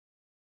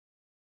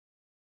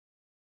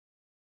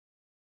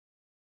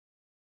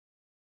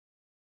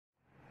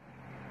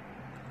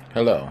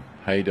Hello,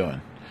 how you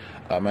doing?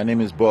 My name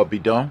is Baub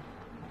Bidon.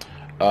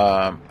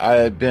 I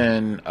have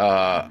been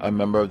a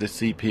member of the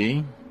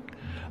CP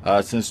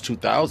since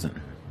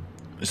 2000.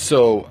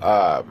 So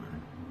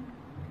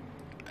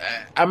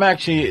I'm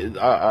actually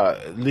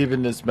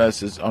leaving this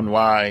message on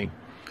why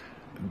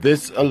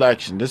this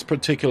election, this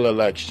particular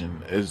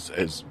election,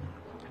 is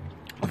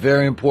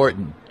very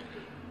important.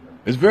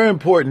 It's very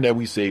important that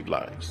we save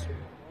lives.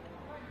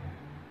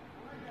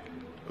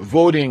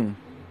 Voting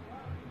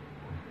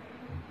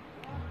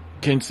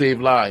can save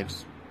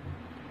lives.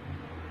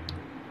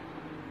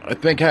 I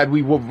think had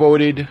we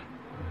voted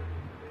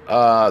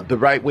the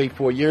right way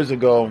 4 years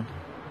ago,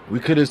 we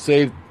could have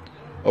saved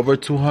over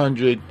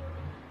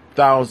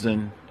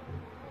 200,000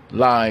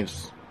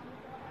 lives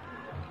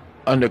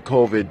under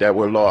COVID that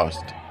were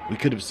lost. We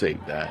could have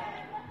saved that.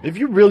 If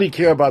you really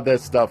care about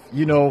that stuff,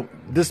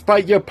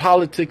 despite your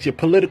politics, your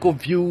political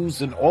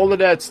views, and all of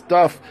that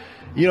stuff,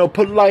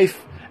 put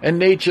life and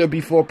nature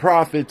before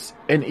profits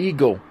and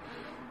ego.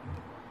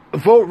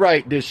 Vote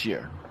right this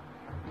year.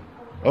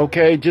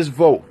 Okay, just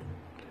vote.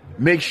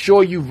 Make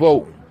sure you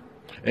vote.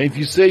 And if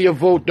you say your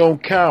vote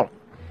don't count,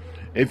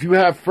 if you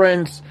have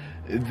friends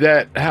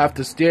that have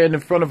to stand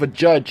in front of a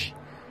judge,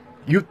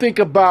 you think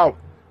about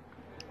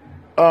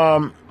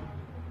who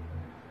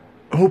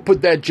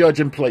put that judge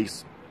in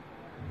place.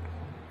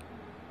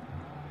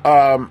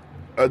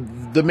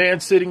 The man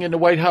sitting in the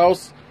White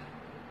House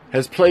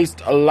has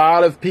placed a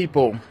lot of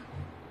people,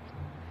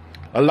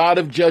 a lot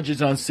of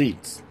judges on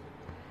seats.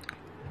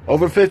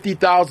 Over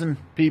 50,000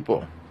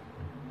 people,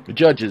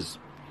 judges,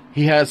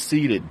 he has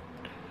seated,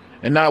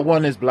 and not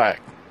one is black.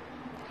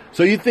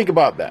 So you think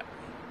about that,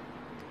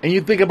 and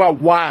you think about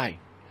why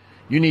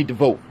you need to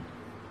vote.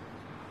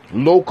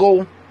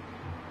 Local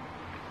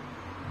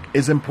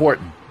is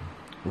important.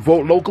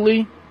 Vote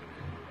locally,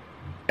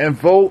 and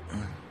vote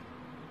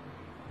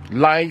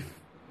life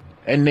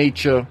and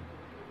nature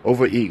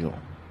over ego.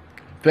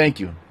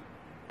 Thank you.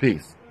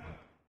 Peace.